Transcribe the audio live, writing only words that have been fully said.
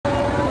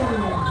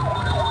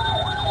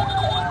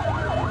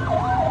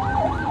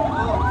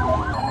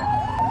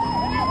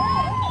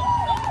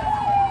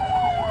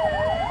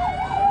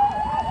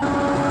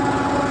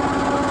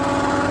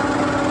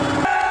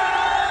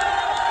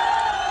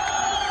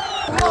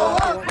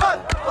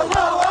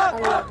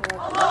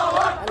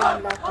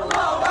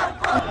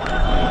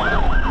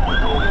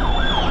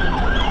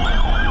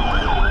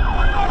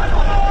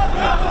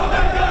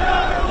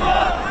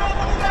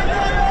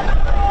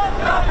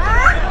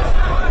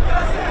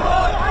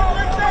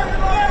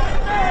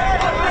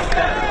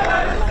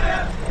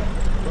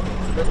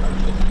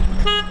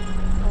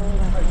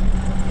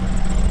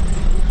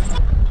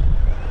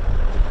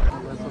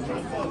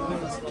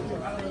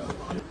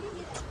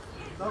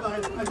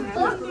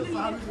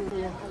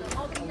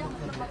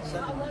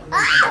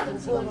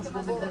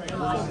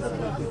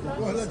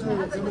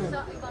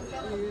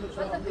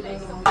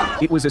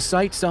It was a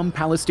sight some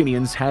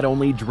Palestinians had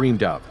only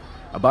dreamed of.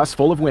 A bus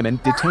full of women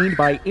detained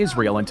by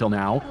Israel until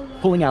now,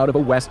 pulling out of a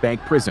West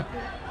Bank prison.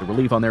 The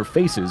relief on their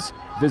faces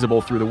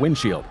visible through the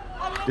windshield.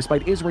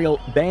 Despite Israel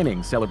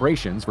banning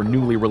celebrations for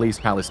newly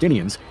released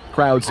Palestinians,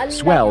 crowds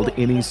swelled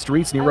in these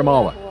streets near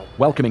Ramallah,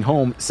 welcoming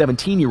home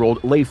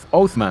 17-year-old Leif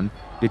Othman,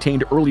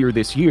 detained earlier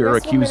this year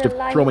accused of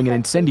throwing an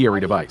incendiary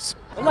device.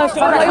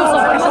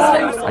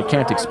 "I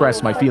can't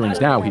express my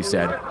feelings now," he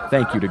said.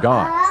 "Thank you to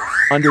God."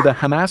 Under the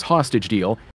Hamas hostage deal,